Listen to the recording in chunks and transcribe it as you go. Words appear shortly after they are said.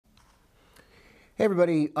Hey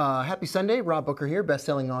everybody, happy Sunday. Rob Booker here,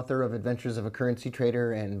 best-selling author of Adventures of a Currency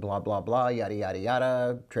Trader and blah, blah, blah, yada, yada,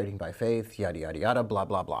 yada, trading by faith, yada, yada, yada, blah,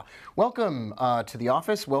 blah, blah. Welcome to the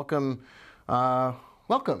office. Welcome.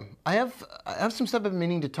 Welcome. I have some stuff I've been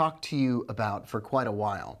meaning to talk to you about for quite a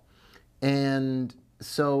while. And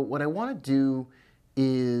so what I want to do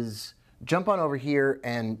is jump on over here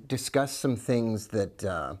and discuss some things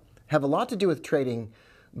that have a lot to do with trading,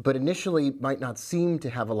 but initially might not seem to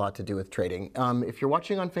have a lot to do with trading. If you're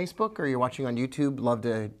watching on Facebook or you're watching on YouTube, love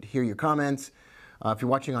to hear your comments. If you're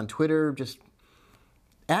watching on Twitter, just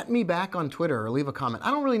at me back on Twitter or leave a comment.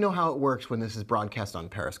 I don't really know how it works when this is broadcast on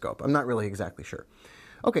Periscope. I'm not really exactly sure.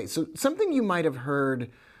 Okay, so something you might have heard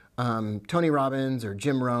Tony Robbins or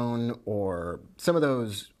Jim Rohn or some of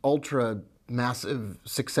those ultra massive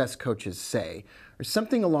success coaches say, or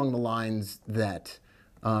something along the lines that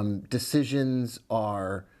decisions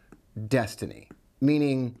are destiny,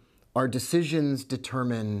 meaning our decisions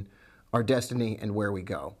determine our destiny and where we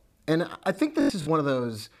go. And I think this is one of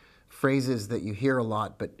those phrases that you hear a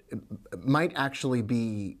lot, but might actually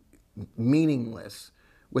be meaningless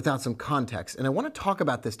without some context. And I want to talk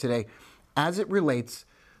about this today as it relates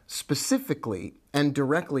specifically and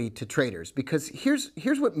directly to traders, because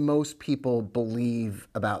here's what most people believe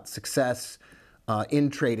about success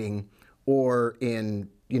in trading or in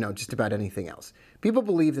just about anything else. People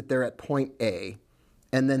believe that they're at point A,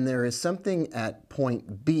 and then there is something at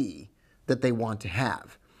point B that they want to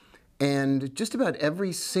have. And just about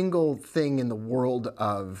every single thing in the world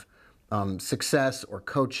of success or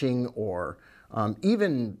coaching or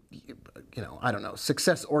even, I don't know,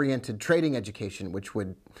 success-oriented trading education, which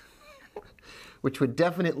would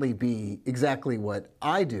definitely be exactly what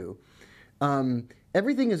I do.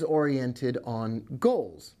 Everything is oriented on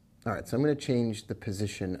goals. All right, so I'm going to change the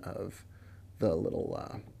position of the little,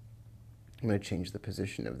 I'm going to change the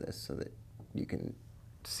position of this so that you can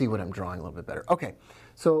see what I'm drawing a little bit better. Okay,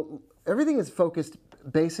 so everything is focused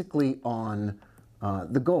basically on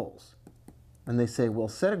the goals. And they say, well,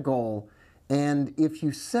 set a goal, and if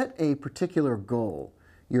you set a particular goal,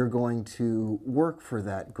 you're going to work for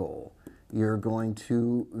that goal. You're going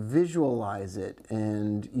to visualize it,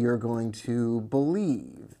 and you're going to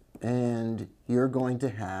believe, and you're going to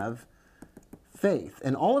have faith.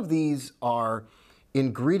 And all of these are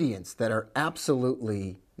ingredients that are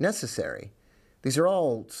absolutely necessary. These are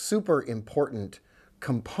all super important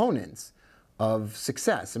components of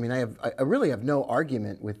success. I mean, I really have no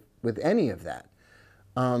argument with any of that.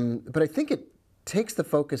 But I think it takes the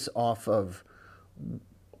focus off of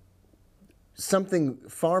something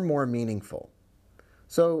far more meaningful.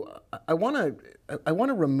 So I want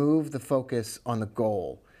to remove the focus on the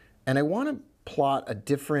goal, and I want to plot a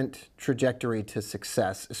different trajectory to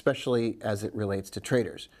success, especially as it relates to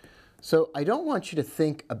traders. So I don't want you to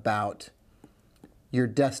think about your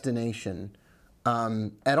destination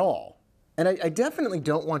at all. And I definitely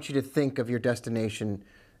don't want you to think of your destination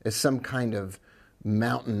as some kind of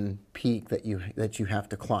mountain peak that you have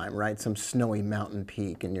to climb, right? Some snowy mountain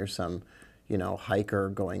peak, and you're some, hiker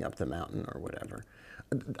going up the mountain or whatever.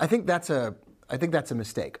 I think that's a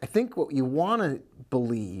mistake. I think what you want to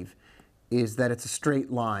believe is that it's a straight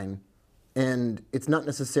line, and it's not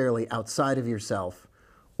necessarily outside of yourself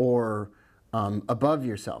or above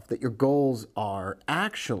yourself, that your goals are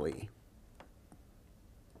actually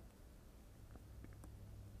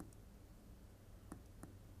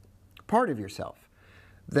part of yourself.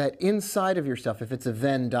 That inside of yourself, if it's a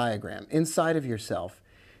Venn diagram, inside of yourself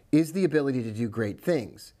is the ability to do great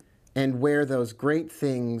things. And where those great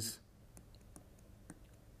things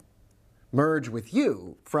merge with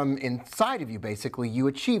you, from inside of you, basically, you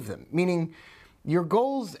achieve them. Meaning, your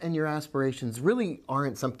goals and your aspirations really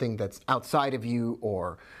aren't something that's outside of you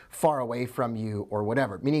or far away from you or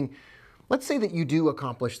whatever. Meaning, let's say that you do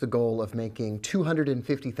accomplish the goal of making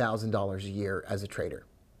 $250,000 a year as a trader.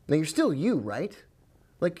 Now, you're still you, right?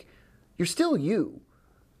 Like, you're still you.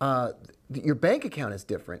 Your bank account is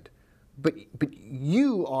different, but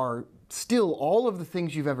you are still all of the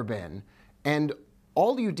things you've ever been, and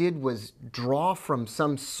all you did was draw from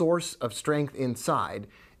some source of strength inside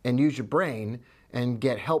and use your brain and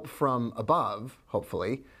get help from above,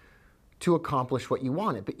 hopefully, to accomplish what you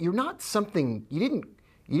wanted. But you're not something, you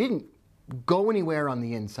didn't go anywhere on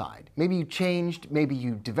the inside. Maybe you changed, maybe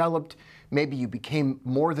you developed, maybe you became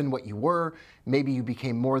more than what you were, maybe you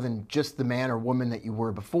became more than just the man or woman that you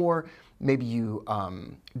were before, maybe you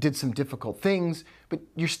did some difficult things, but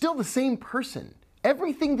you're still the same person.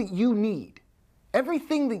 Everything that you need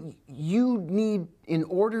in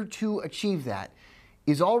order to achieve that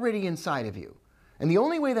is already inside of you. And the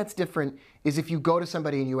only way that's different is if you go to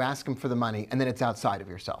somebody and you ask them for the money, and then it's outside of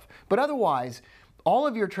yourself. But otherwise, all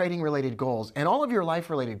of your trading related goals and all of your life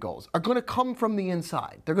related goals are going to come from the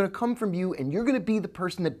inside. They're going to come from you, and you're going to be the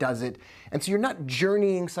person that does it. And so you're not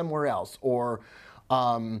journeying somewhere else or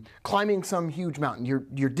climbing some huge mountain.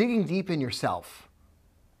 You're digging deep in yourself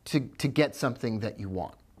to get something that you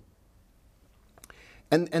want.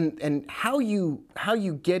 And how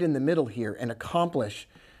you get in the middle here and accomplish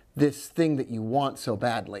this thing that you want so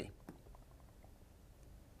badly.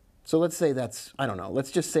 So let's say that's, I don't know,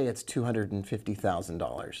 let's just say it's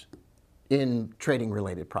 $250,000 in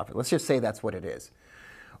trading-related profit. Let's just say that's what it is.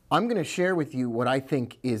 I'm going to share with you what I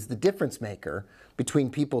think is the difference maker between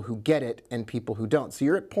people who get it and people who don't. So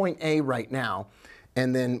you're at point A right now,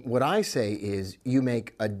 and then what I say is you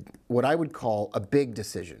make what I would call a big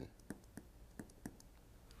decision.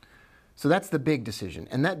 So that's the big decision.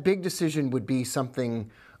 And that big decision would be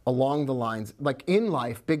something along the lines, like in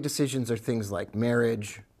life, big decisions are things like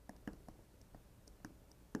marriage,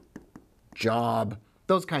 job,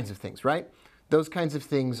 those kinds of things, right? Those kinds of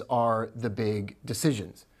things are the big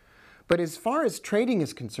decisions. But as far as trading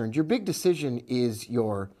is concerned, your big decision is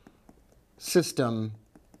your system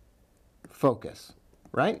focus,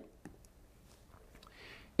 right?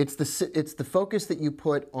 It's the focus that you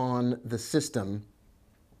put on the system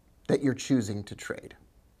that you're choosing to trade.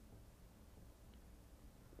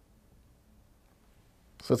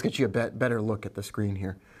 So let's get you a better look at the screen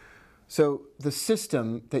here. So the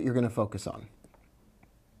system that you're going to focus on.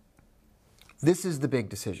 This is the big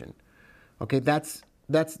decision. Okay, that's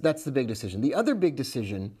the big decision. The other big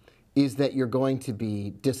decision is that you're going to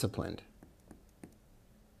be disciplined.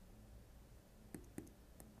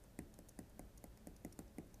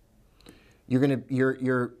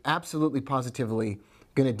 You're absolutely positively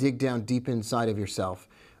going to dig down deep inside of yourself.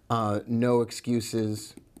 No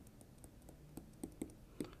excuses.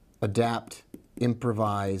 Adapt,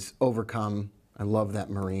 improvise, overcome. I love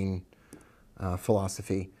that Marine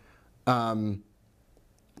philosophy. You're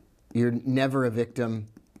never a victim.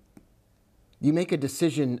 You make a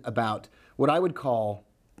decision about what I would call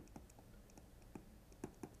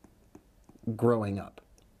growing up.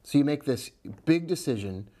 So you make this big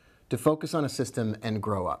decision to focus on a system and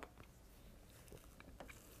grow up.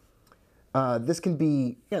 This can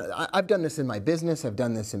be, I've done this in my business, I've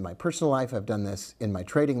done this in my personal life, I've done this in my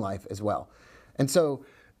trading life as well. And so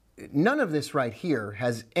none of this right here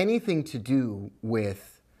has anything to do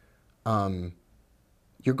with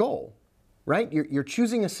your goal, right? You're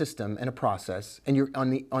choosing a system and a process, and you're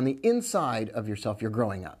on the inside of yourself, you're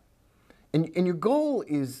growing up. And your goal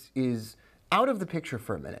is out of the picture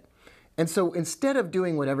for a minute. And so instead of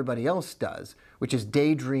doing what everybody else does, which is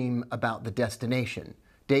daydream about the destination,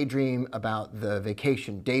 daydream about the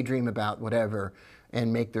vacation, daydream about whatever,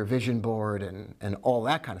 and make their vision board and all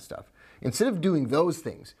that kind of stuff. Instead of doing those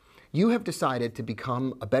things, you have decided to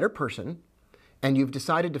become a better person, and you've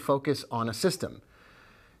decided to focus on a system.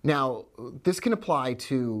 Now, this can apply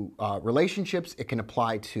to relationships, it can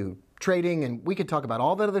apply to trading, and we could talk about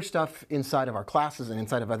all that other stuff inside of our classes and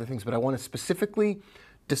inside of other things, but I want to specifically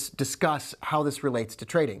discuss how this relates to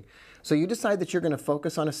trading. So you decide that you're going to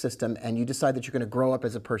focus on a system, and you decide that you're going to grow up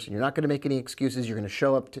as a person. You're not going to make any excuses. You're going to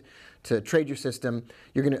show up to trade your system.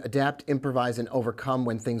 You're going to adapt, improvise, and overcome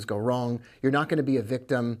when things go wrong. You're not going to be a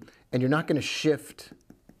victim, and you're not going to shift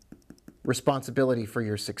responsibility for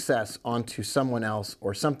your success onto someone else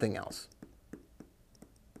or something else.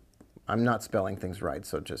 I'm not spelling things right,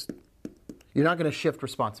 so just... You're not going to shift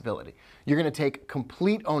responsibility. You're going to take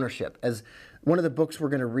complete ownership. As one of the books we're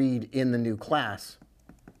going to read in the new class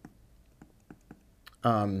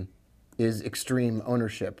is Extreme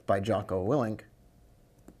Ownership by Jocko Willink,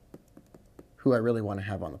 who I really want to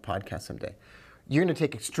have on the podcast someday. You're going to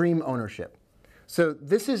take extreme ownership. So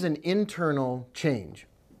this is an internal change.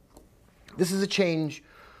 This is a change.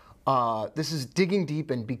 This is digging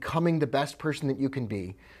deep and becoming the best person that you can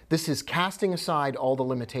be. This is casting aside all the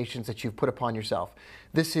limitations that you've put upon yourself.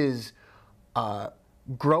 This is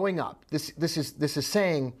growing up. This is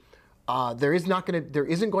saying there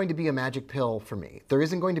isn't going to be a magic pill for me. There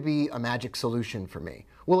isn't going to be a magic solution for me.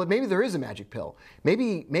 Well, maybe there is a magic pill.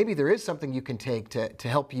 Maybe there is something you can take to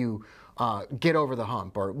help you get over the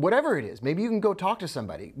hump, or whatever it is. Maybe you can go talk to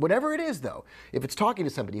somebody. Whatever it is, though, if it's talking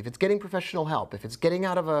to somebody, if it's getting professional help, if it's getting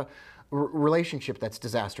out of a relationship that's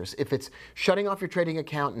disastrous, if it's shutting off your trading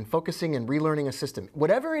account and focusing and relearning a system,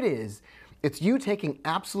 whatever it is, it's you taking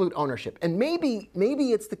absolute ownership. And maybe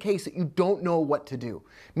it's the case that you don't know what to do.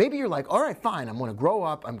 Maybe you're like, all right, fine, I'm going to grow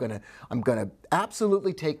up. I'm going to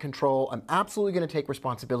absolutely take control. I'm absolutely going to take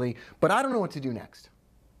responsibility, but I don't know what to do next.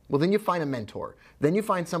 Well, then you find a mentor. Then you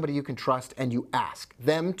find somebody you can trust and you ask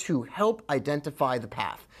them to help identify the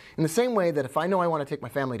path. In the same way that if I know I want to take my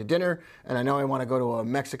family to dinner and I know I want to go to a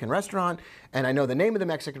Mexican restaurant and I know the name of the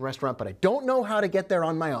Mexican restaurant, but I don't know how to get there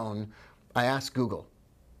on my own, I ask Google.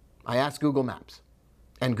 I ask Google Maps.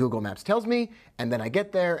 And Google Maps tells me, and then I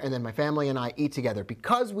get there, and then my family and I eat together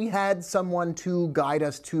because we had someone to guide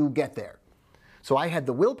us to get there. So I had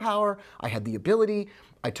the willpower, I had the ability,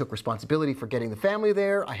 I took responsibility for getting the family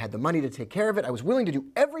there, I had the money to take care of it, I was willing to do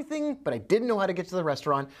everything, but I didn't know how to get to the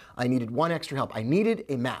restaurant. I needed one extra help. I needed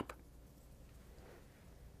a map.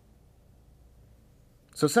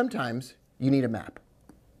 So sometimes you need a map.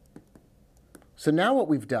 So now what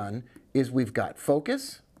we've done is we've got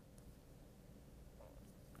focus,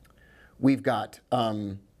 we've got,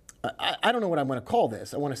 I don't know what I'm going to call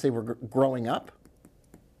this. I want to say we're growing up,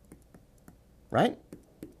 right?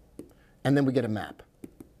 And then we get a map.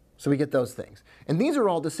 So we get those things. And these are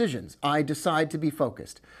all decisions. I decide to be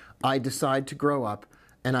focused. I decide to grow up.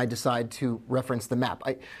 And I decide to reference the map.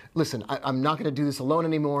 Listen, I'm not going to do this alone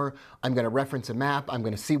anymore. I'm going to reference a map. I'm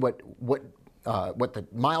going to see what the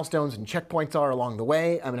milestones and checkpoints are along the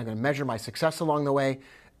way. I'm going to measure my success along the way.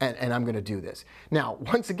 And I'm going to do this. Now,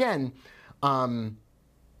 once again,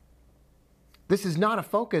 this is not a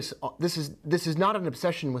focus. This is not an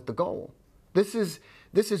obsession with the goal. This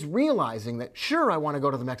is realizing that, sure, I want to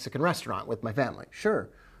go to the Mexican restaurant with my family. Sure.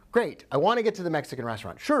 Great. I want to get to the Mexican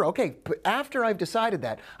restaurant. Sure. Okay. But after I've decided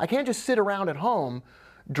that, I can't just sit around at home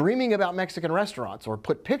dreaming about Mexican restaurants or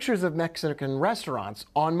put pictures of Mexican restaurants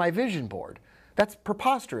on my vision board. That's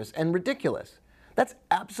preposterous and ridiculous. That's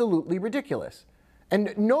absolutely ridiculous.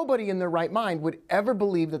 And nobody in their right mind would ever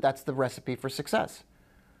believe that that's the recipe for success.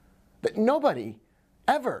 That nobody,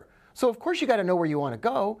 ever. So of course you got to know where you want to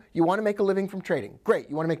go. You want to make a living from trading. Great.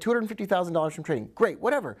 You want to make $250,000 from trading. Great.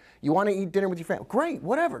 Whatever. You want to eat dinner with your family. Great.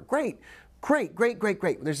 Whatever. Great. Great. Great. Great.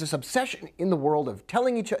 Great. There's this obsession in the world of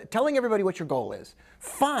telling everybody what your goal is.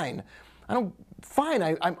 Fine. I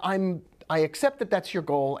accept that that's your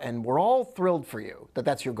goal, and we're all thrilled for you that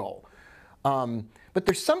that's your goal. But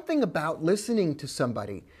there's something about listening to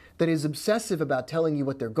somebody that is obsessive about telling you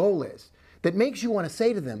what their goal is that makes you want to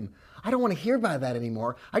say to them, I don't want to hear about that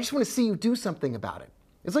anymore. I just want to see you do something about it.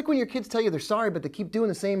 It's like when your kids tell you they're sorry, but they keep doing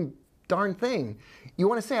the same darn thing. You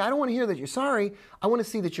want to say, I don't want to hear that you're sorry. I want to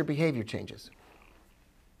see that your behavior changes.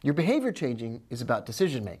 Your behavior changing is about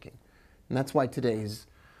decision making. And that's why today's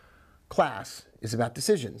class is about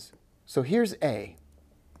decisions. So here's A.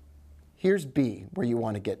 Here's B, where you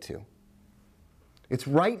want to get to. It's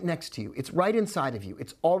right next to you. It's right inside of you.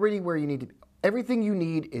 It's already where you need to be. Everything you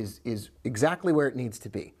need is exactly where it needs to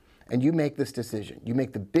be. And you make this decision. You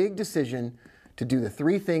make the big decision to do the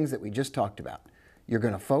three things that we just talked about. You're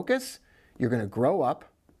going to focus, you're going to grow up,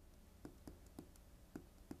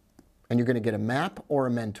 and you're going to get a map or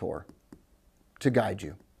a mentor to guide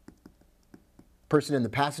you. Person in the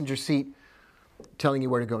passenger seat telling you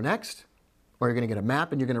where to go next, or you're going to get a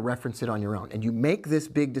map and you're going to reference it on your own. And you make this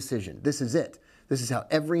big decision. This is it. This is how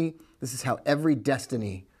every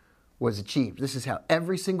destiny was achieved. This is how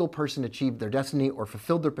every single person achieved their destiny or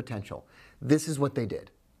fulfilled their potential. This is what they did.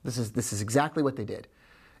 This is exactly what they did.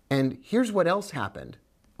 And here's what else happened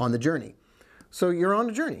on the journey. So you're on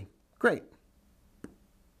a journey. Great.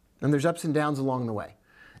 And there's ups and downs along the way.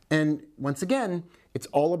 And once again, it's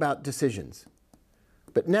all about decisions.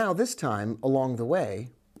 But now this time along the way,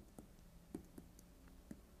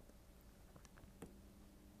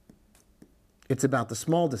 it's about the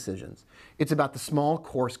small decisions. It's about the small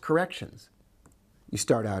course corrections. You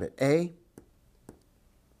start out at A.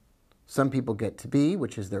 Some people get to B,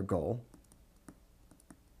 which is their goal.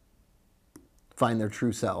 Find their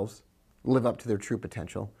true selves, live up to their true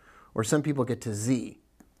potential. Or some people get to Z.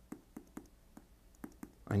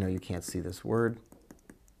 I know you can't see this word.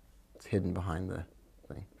 It's hidden behind the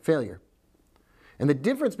thing. Failure. And the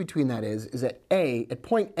difference between that is that at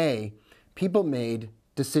point A, people made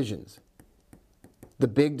decisions. The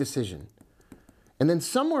big decision. And then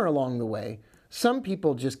somewhere along the way, some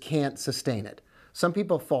people just can't sustain it. Some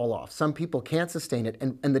people fall off. Some people can't sustain it.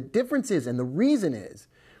 And the difference is, and the reason is,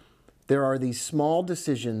 there are these small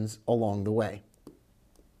decisions along the way.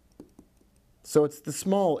 So it's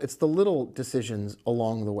the little decisions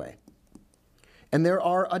along the way. And there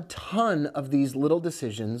are a ton of these little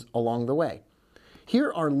decisions along the way.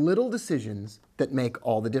 Here are little decisions that make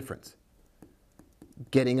all the difference.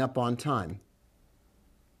 Getting up on time.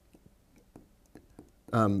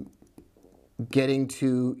 Getting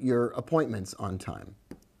to your appointments on time.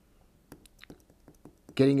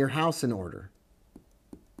 Getting your house in order.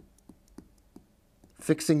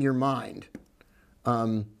 Fixing your mind.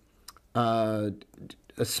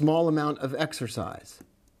 a small amount of exercise.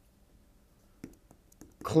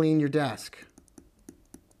 Clean your desk.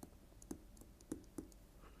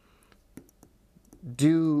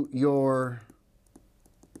 Do your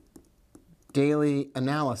daily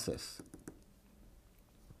analysis.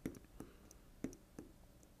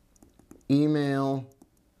 Email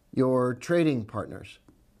your trading partners.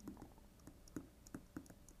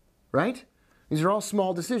 Right? These are all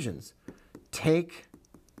small decisions. Take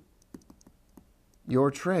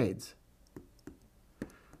your trades.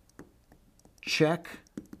 Check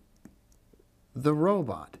the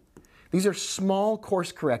robot. These are small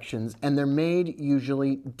course corrections, and they're made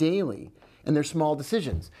usually daily, and they're small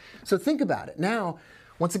decisions. So think about it. Now,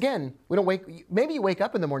 once again, maybe you wake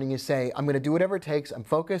up in the morning and you say, I'm going to do whatever it takes. I'm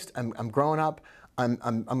focused. I'm growing up. I'm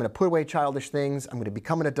going to put away childish things. I'm going to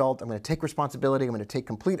become an adult. I'm going to take responsibility. I'm going to take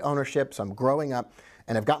complete ownership. So I'm growing up,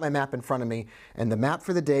 and I've got my map in front of me, and the map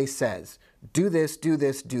for the day says, do this, do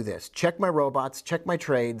this, do this. Check my robots, check my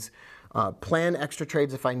trades, plan extra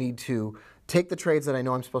trades if I need to, take the trades that I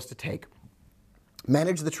know I'm supposed to take,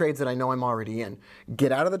 manage the trades that I know I'm already in,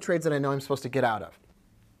 get out of the trades that I know I'm supposed to get out of.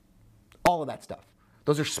 All of that stuff.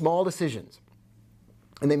 Those are small decisions,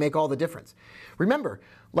 and they make all the difference. Remember,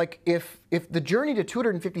 like if the journey to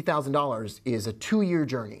 $250,000 is a 2-year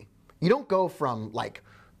journey, you don't go from like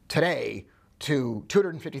today to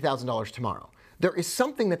 $250,000 tomorrow. There is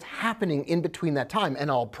something that's happening in between that time, and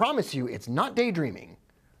I'll promise you it's not daydreaming.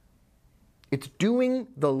 It's doing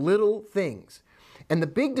the little things. And the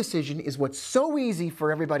big decision is what's so easy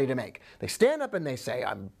for everybody to make. They stand up and they say,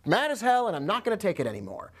 I'm mad as hell and I'm not going to take it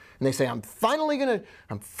anymore. And they say, I'm finally going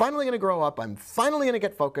to grow up, I'm finally going to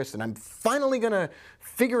get focused, and I'm finally going to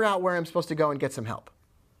figure out where I'm supposed to go and get some help.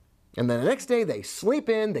 And then the next day they sleep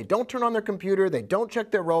in, they don't turn on their computer, they don't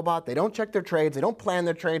check their robot, they don't check their trades, they don't plan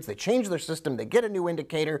their trades, they change their system, they get a new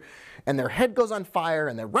indicator, and their head goes on fire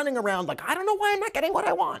and they're running around like, I don't know why I'm not getting what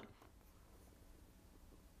I want.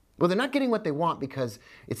 Well, they're not getting what they want because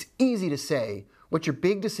it's easy to say what your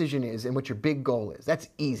big decision is and what your big goal is. That's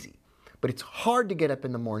easy. But it's hard to get up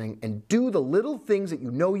in the morning and do the little things that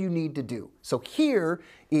you know you need to do. So here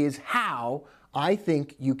is how I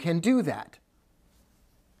think you can do that.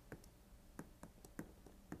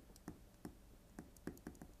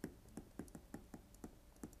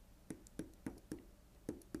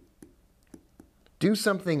 Do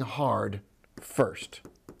something hard first.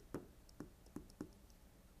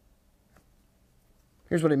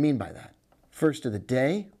 Here's what I mean by that. First of the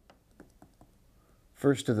day,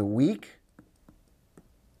 first of the week,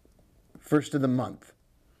 first of the month.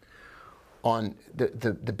 On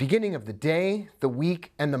the beginning of the day, the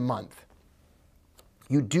week, and the month,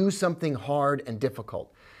 you do something hard and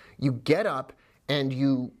difficult. You get up and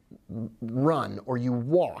you run, or you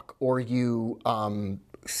walk, or you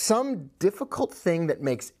some difficult thing that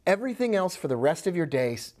makes everything else for the rest of your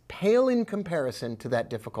day pale in comparison to that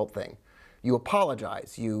difficult thing. You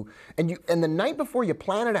apologize, and the night before you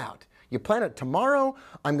plan it out. You plan it tomorrow,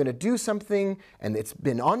 I'm going to do something, and it's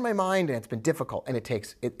been on my mind, and it's been difficult, and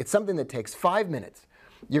it's something that takes 5 minutes.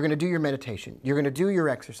 You're going to do your meditation. You're going to do your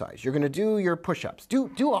exercise. You're going to do your push-ups. Do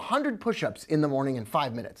 100 push-ups in the morning in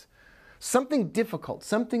 5 minutes. Something difficult,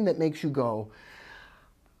 something that makes you go,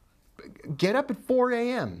 get up at 4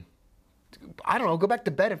 a.m. I don't know, go back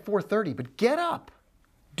to bed at 4:30, but get up.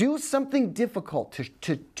 Do something difficult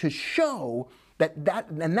to show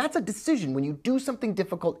and that's a decision. When you do something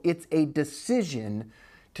difficult, it's a decision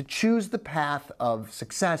to choose the path of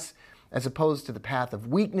success as opposed to the path of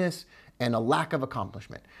weakness and a lack of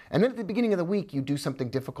accomplishment. And then at the beginning of the week, you do something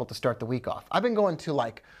difficult to start the week off. I've been going to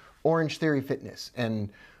like Orange Theory Fitness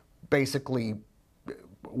and basically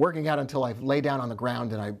working out until I lay down on the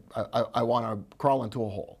ground and I want to crawl into a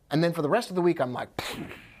hole. And then for the rest of the week, I'm like,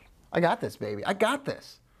 I got this, baby. I got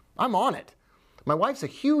this. I'm on it. My wife's a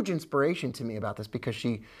huge inspiration to me about this because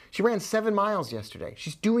she ran 7 miles yesterday.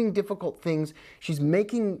 She's doing difficult things. She's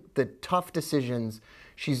making the tough decisions.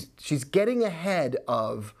 She's getting ahead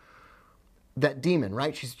of that demon,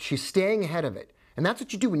 right? She's staying ahead of it. And that's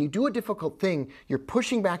what you do. When you do a difficult thing, you're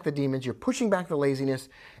pushing back the demons, you're pushing back the laziness,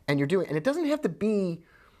 and it doesn't have to be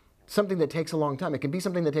something that takes a long time. It can be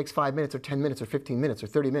something that takes 5 minutes or 10 minutes or 15 minutes or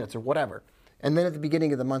 30 minutes or whatever. And then at the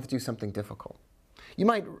beginning of the month, do something difficult. You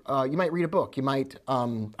might read a book. You might, I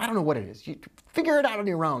don't know what it is. You figure it out on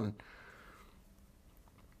your own.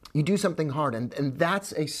 You do something hard, and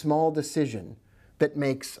that's a small decision that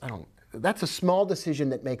makes, that's a small decision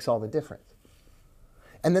that makes all the difference.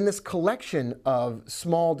 And then this collection of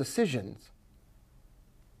small decisions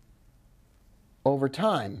over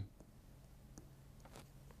time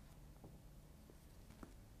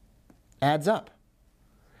adds up.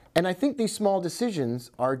 And I think these small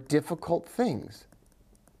decisions are difficult things.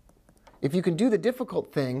 If you can do the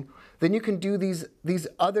difficult thing, then you can do these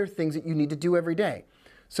other things that you need to do every day.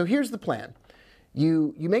 So here's the plan.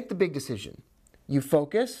 You make the big decision. You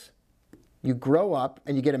focus, you grow up,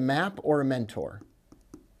 and you get a map or a mentor.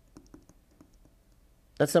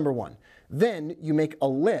 That's number one. Then you make a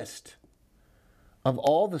list of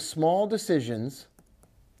all the small decisions.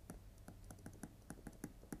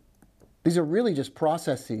 These are really just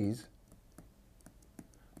processes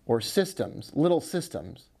or systems, little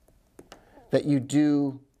systems, that you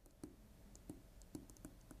do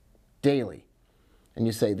daily. And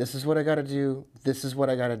you say, this is what I got to do, this is what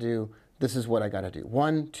I got to do, this is what I got to do.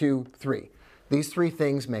 1, 2, 3. These 3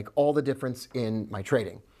 things make all the difference in my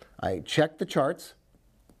trading. I check the charts.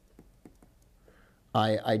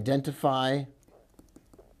 I identify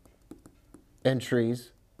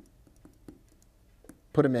entries,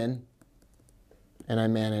 put them in, and I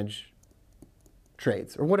manage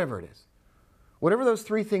trades, or whatever it is. Whatever those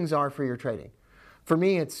 3 things are for your trading. For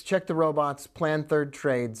me, it's check the robots, plan third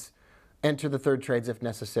trades, enter the third trades if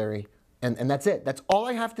necessary, and that's it. That's all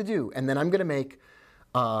I have to do. And then I'm going to make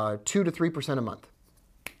 2 to 3% a month.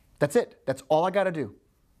 That's it. That's all I got to do.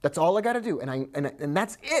 That's all I got to do. And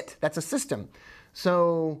that's it. That's a system.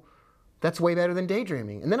 So that's way better than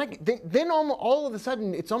daydreaming. And then all of a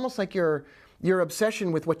sudden, it's almost like your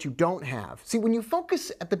obsession with what you don't have. See, when you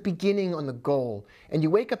focus at the beginning on the goal and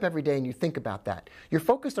you wake up every day and you think about that, you're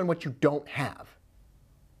focused on what you don't have.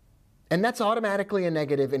 And that's automatically a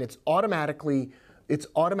negative, and it's automatically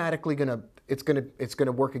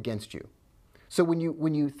gonna work against you. So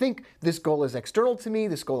when you think this goal is external to me,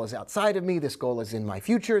 this goal is outside of me, this goal is in my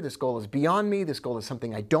future, this goal is beyond me, this goal is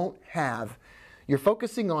something I don't have, you're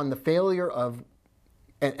focusing on the failure of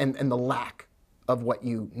and the lack of what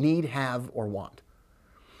you need, have, or want.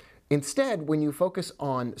 Instead, when you focus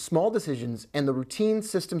on small decisions and the routine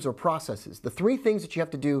systems or processes, the 3 things that you have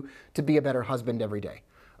to do to be a better husband every day.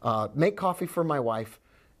 Make coffee for my wife,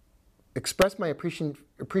 express my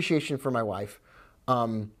appreciation for my wife,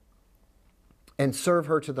 and serve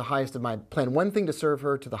her to the highest of my, plan one thing to serve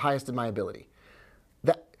her to the highest of my ability.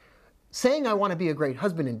 Saying I want to be a great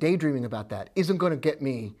husband and daydreaming about that isn't going to get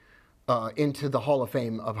me into the Hall of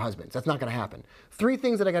Fame of husbands. That's not going to happen. 3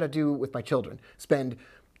 things that I got to do with my children. Spend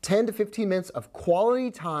 10 to 15 minutes of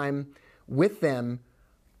quality time with them,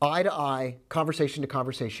 eye to eye, conversation to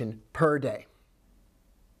conversation per day.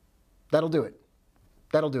 That'll do it.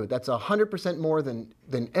 That'll do it. That's 100% more than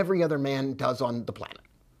every other man does on the planet.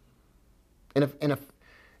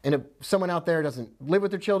 And if someone out there doesn't live with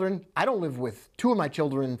their children, I don't live with 2 of my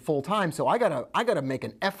children full time, so I gotta make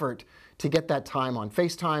an effort to get that time on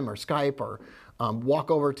FaceTime or Skype or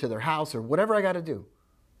walk over to their house or whatever I gotta do.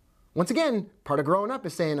 Once again, part of growing up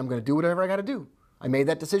is saying I'm gonna do whatever I gotta do. I made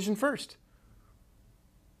that decision first.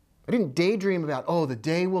 I didn't daydream about, oh, the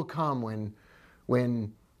day will come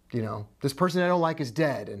when you know, this person I don't like is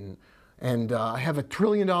dead and I have $1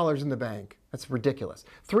 trillion in the bank. That's ridiculous.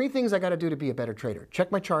 3 things I got to do to be a better trader.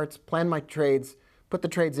 Check my charts, plan my trades, put the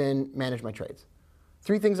trades in, manage my trades.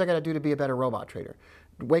 3 things I got to do to be a better robot trader.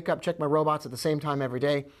 Wake up, check my robots at the same time every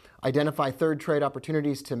day, identify third trade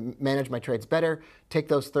opportunities to manage my trades better, take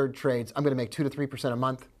those third trades. I'm going to make 2 to 3% a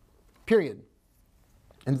month, period.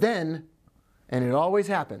 And then, and it always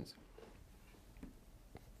happens,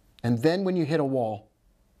 and then when you hit a wall,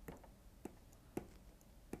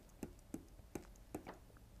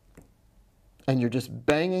 and you're just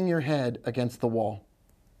banging your head against the wall,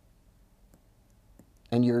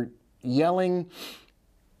 and you're yelling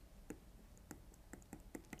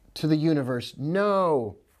to the universe,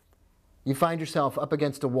 no, you find yourself up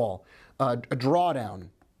against a wall, a drawdown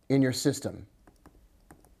in your system,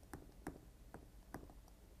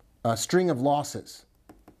 a string of losses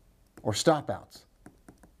or stop-outs,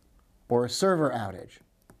 or a server outage,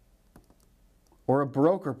 or a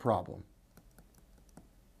broker problem.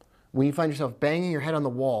 When you find yourself banging your head on the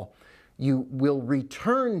wall, you will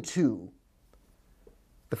return to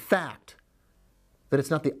the fact that it's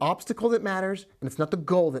not the obstacle that matters and it's not the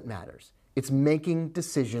goal that matters. It's making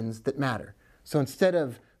decisions that matter. So instead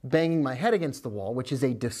of banging my head against the wall, which is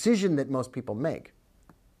a decision that most people make,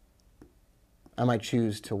 I might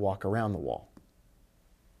choose to walk around the wall.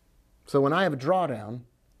 So when I have a drawdown,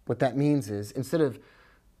 what that means is instead of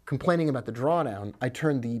complaining about the drawdown, I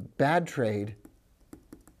turn the bad trade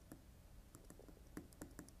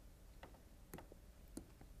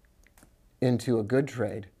into a good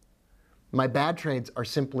trade. My bad trades are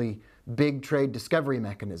simply big trade discovery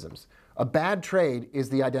mechanisms. A bad trade is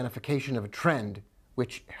the identification of a trend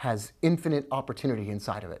which has infinite opportunity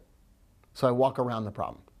inside of it. So I walk around the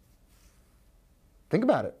problem. Think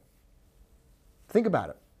about it. Think about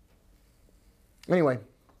it. Anyway,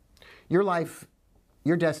 your life,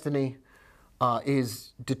 your destiny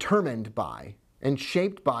is determined by and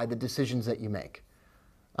shaped by the decisions that you make.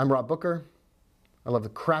 I'm Rob Booker. I love the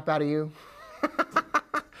crap out of you.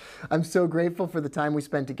 I'm so grateful for the time we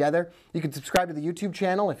spent together. You can subscribe to the YouTube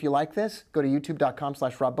channel if you like this. Go to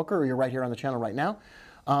youtube.com/Rob Booker, or you're right here on the channel right now.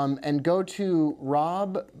 And go to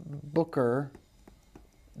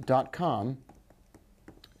robbooker.com.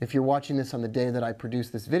 If you're watching this on the day that I produce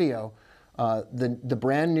this video, the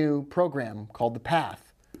brand new program called The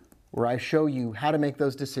Path, where I show you how to make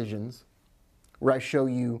those decisions, where I show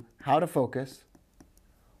you how to focus,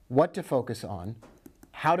 what to focus on,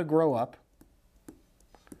 how to grow up,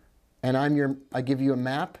 and I give you a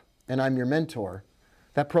map, and I'm your mentor.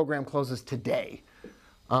 That program closes today.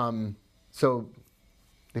 So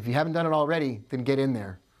if you haven't done it already, then get in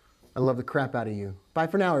there. I love the crap out of you. Bye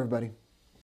for now, everybody.